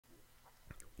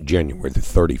January the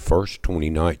 31st,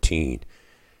 2019.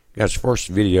 Guys, first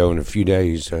video in a few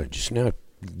days, just now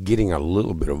getting a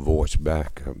little bit of voice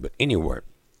back. But anyway,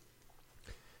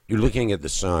 you're looking at the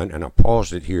sun, and I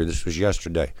paused it here. This was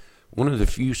yesterday. One of the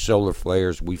few solar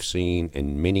flares we've seen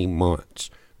in many months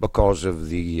because of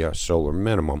the solar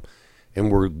minimum.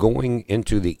 And we're going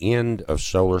into the end of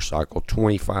solar cycle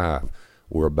 25.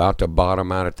 We're about to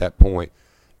bottom out at that point.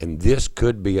 And this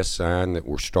could be a sign that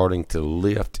we're starting to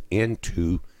lift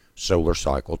into solar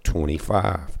cycle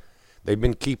 25. They've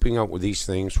been keeping up with these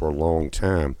things for a long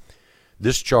time.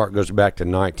 This chart goes back to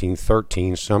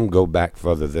 1913. Some go back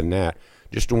further than that.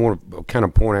 Just to want to kind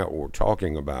of point out what we're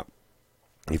talking about.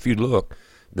 If you look,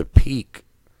 the peak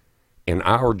in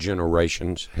our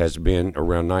generations has been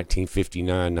around 1959,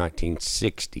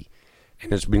 1960.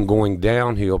 And it's been going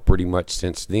downhill pretty much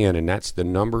since then. And that's the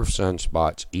number of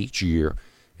sunspots each year.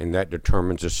 And that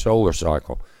determines the solar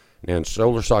cycle. Now, in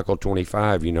solar cycle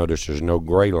 25, you notice there's no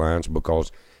gray lines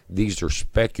because these are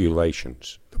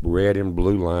speculations. The red and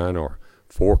blue line are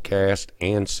forecast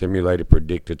and simulated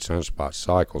predicted sunspot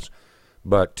cycles.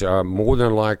 But more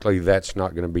than likely, that's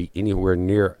not going to be anywhere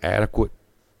near adequate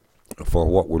for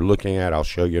what we're looking at. I'll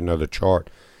show you another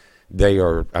chart.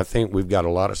 I think we've got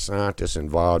a lot of scientists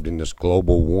involved in this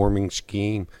global warming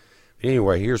scheme.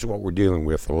 Anyway, here's what we're dealing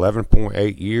with.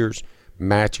 11.8 years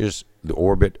matches the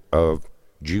orbit of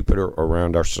Jupiter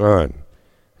around our sun.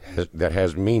 That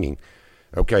has meaning.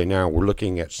 Okay, now we're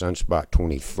looking at sunspot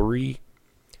 23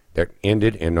 that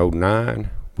ended in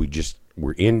 09.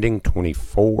 We're ending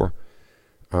 24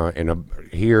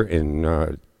 here in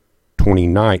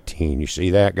 2019. You see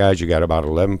that, guys? You got about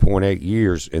 11.8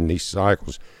 years in these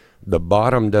cycles. The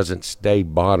bottom doesn't stay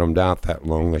bottomed out that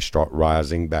long. They start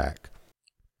rising back.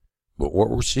 But what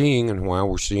we're seeing, and why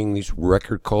we're seeing these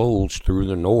record colds through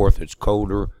the north, it's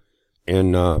colder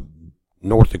in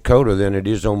North Dakota than it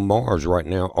is on Mars right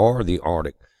now, or the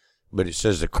Arctic. But it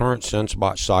says the current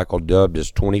sunspot cycle, dubbed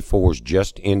as 24, is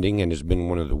just ending and has been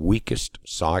one of the weakest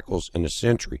cycles in a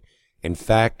century. In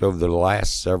fact, over the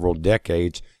last several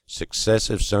decades,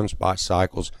 successive sunspot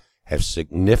cycles have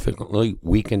significantly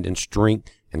weakened in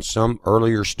strength, and some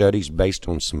earlier studies based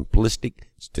on simplistic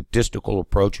statistical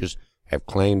approaches have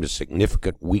claimed a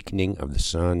significant weakening of the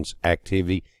sun's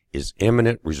activity is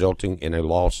imminent, resulting in a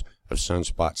loss of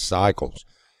sunspot cycles.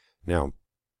 Now,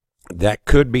 that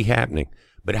could be happening,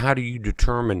 but how do you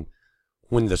determine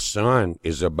when the sun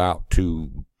is about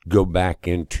to go back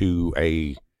into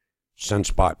a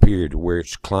sunspot period where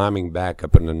it's climbing back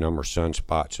up in the number of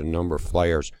sunspots and number of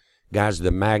flares? Guys,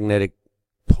 the magnetic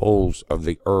poles of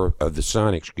the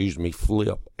sun,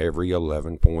 flip every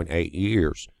 11.8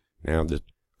 years. Now, the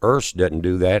Earth doesn't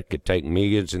do that. It could take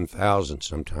millions and thousands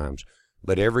sometimes.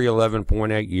 But every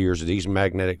 11.8 years, these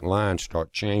magnetic lines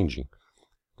start changing.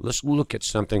 Let's look at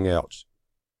something else.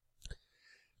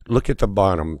 Look at the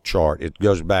bottom chart. It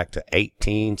goes back to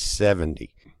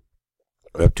 1870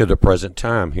 up to the present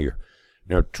time here.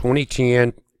 Now,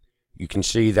 2010, you can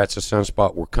see that's a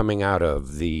sunspot. We're coming out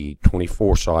of the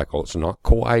 24 cycle. It's not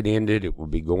quite ended. It will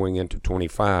be going into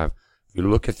 25. If you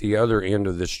look at the other end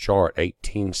of this chart,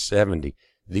 1870,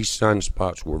 these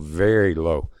sunspots were very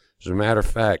low. As a matter of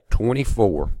fact,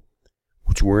 24,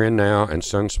 which we're in now, and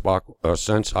sun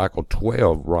cycle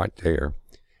 12 right there,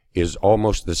 is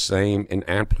almost the same in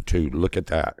amplitude. Look at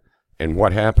that. And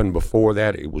what happened before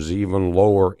that, it was even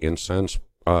lower in sun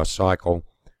cycle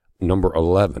number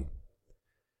 11.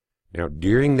 Now,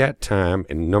 during that time,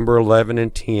 in number 11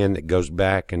 and 10, that goes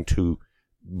back into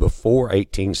before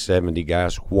 1870,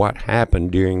 guys, what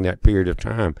happened during that period of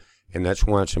time? And that's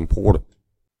why it's important.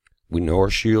 We know our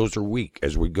shields are weak.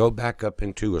 As we go back up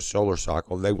into a solar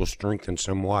cycle, they will strengthen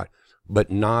somewhat, but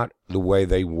not the way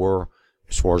they were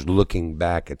as far as looking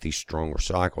back at these stronger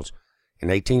cycles. In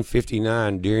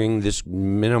 1859, during this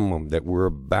minimum that we're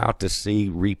about to see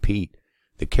repeat,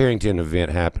 the Carrington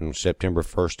event happened on September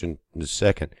 1st and the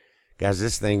 2nd. Guys,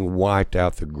 this thing wiped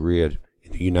out the grid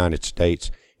in the United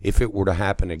States. If it were to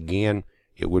happen again,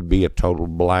 it would be a total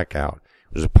blackout.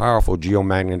 It was a powerful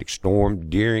geomagnetic storm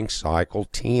during cycle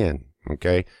 10,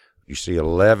 okay? You see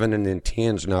 11 and then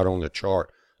 10's not on the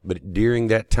chart. But during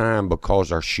that time,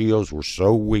 because our shields were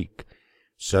so weak,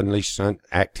 suddenly sun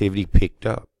activity picked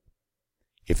up.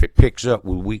 If it picks up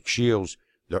with weak shields,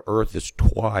 the Earth is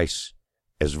twice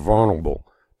as vulnerable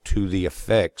to the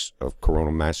effects of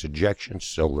coronal mass ejection,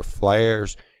 solar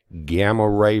flares, gamma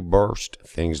ray burst,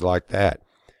 things like that.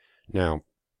 Now,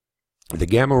 the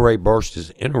gamma ray burst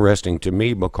is interesting to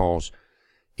me because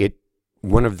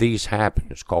one of these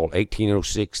happened. It's called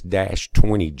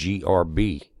 1806-20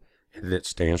 GRB. That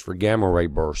stands for gamma ray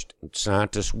burst.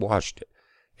 Scientists watched it.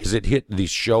 as it hit the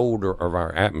shoulder of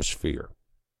our atmosphere.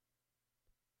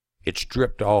 It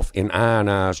stripped off and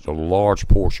ionized a large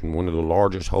portion, one of the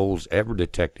largest holes ever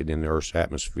detected in the Earth's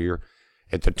atmosphere.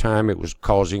 At the time, it was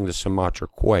causing the Sumatra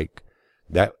quake.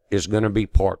 That is going to be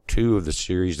part 2 of the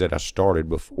series that I started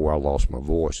before I lost my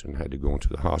voice and had to go into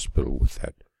the hospital with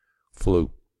that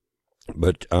flu.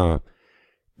 But,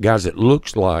 guys, it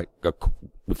looks like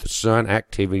with the sun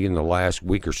activity in the last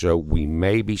week or so, we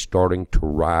may be starting to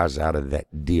rise out of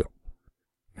that dip.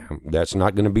 Now, that's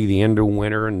not going to be the end of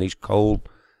winter and these cold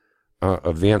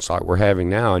events like we're having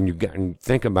now. And you got to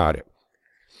think about it.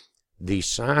 The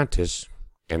scientists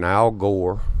and Al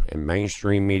Gore and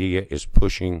mainstream media is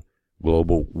pushing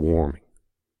global warming.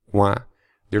 Why?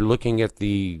 They're looking at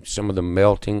some of the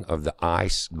melting of the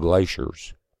ice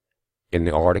glaciers in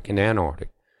the Arctic and Antarctic.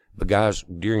 But guys,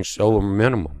 during solar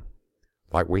minimum,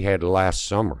 like we had last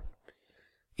summer,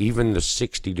 even the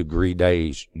 60-degree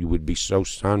days, you would be so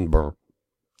sunburnt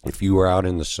if you were out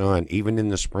in the sun, even in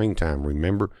the springtime,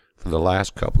 remember, for the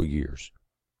last couple of years.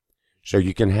 So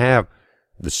you can have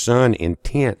the sun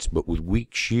intense, but with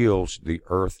weak shields, the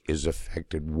Earth is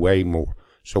affected way more.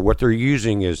 So what they're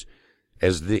using is,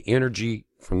 as the energy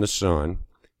from the sun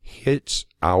hits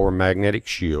our magnetic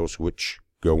shields, which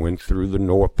go in through the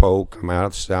North Pole, come out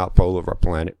of the South Pole of our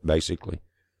planet, basically,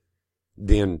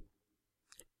 then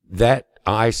that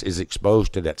ice is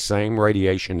exposed to that same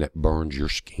radiation that burns your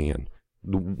skin.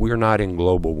 We're not in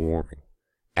global warming.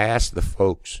 Ask the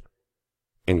folks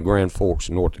in Grand Forks,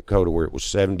 North Dakota, where it was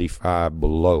 75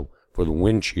 below for the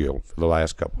wind chill for the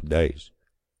last couple of days.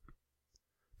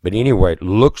 But anyway, it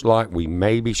looks like we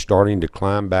may be starting to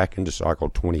climb back into cycle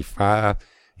 25.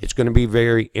 It's going to be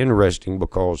very interesting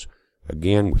because,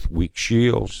 again, with weak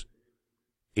shields,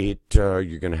 you're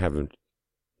going to have a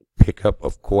pickup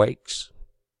of quakes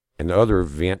and other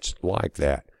events like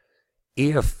that.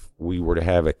 If we were to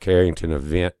have a Carrington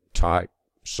event type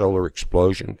solar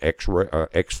explosion,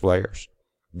 X-flares,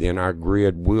 then our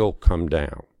grid will come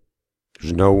down.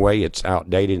 There's no way. It's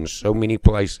outdated in so many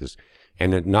places,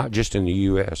 and not just in the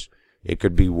U.S., it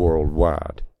could be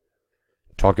worldwide.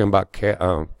 Talking about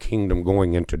Kingdom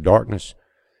going into darkness,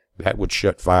 that would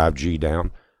shut 5G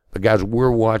down. But guys,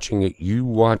 we're watching it. You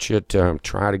watch it.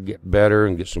 Try to get better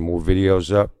and get some more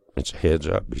videos up. It's a heads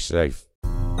up. Be safe.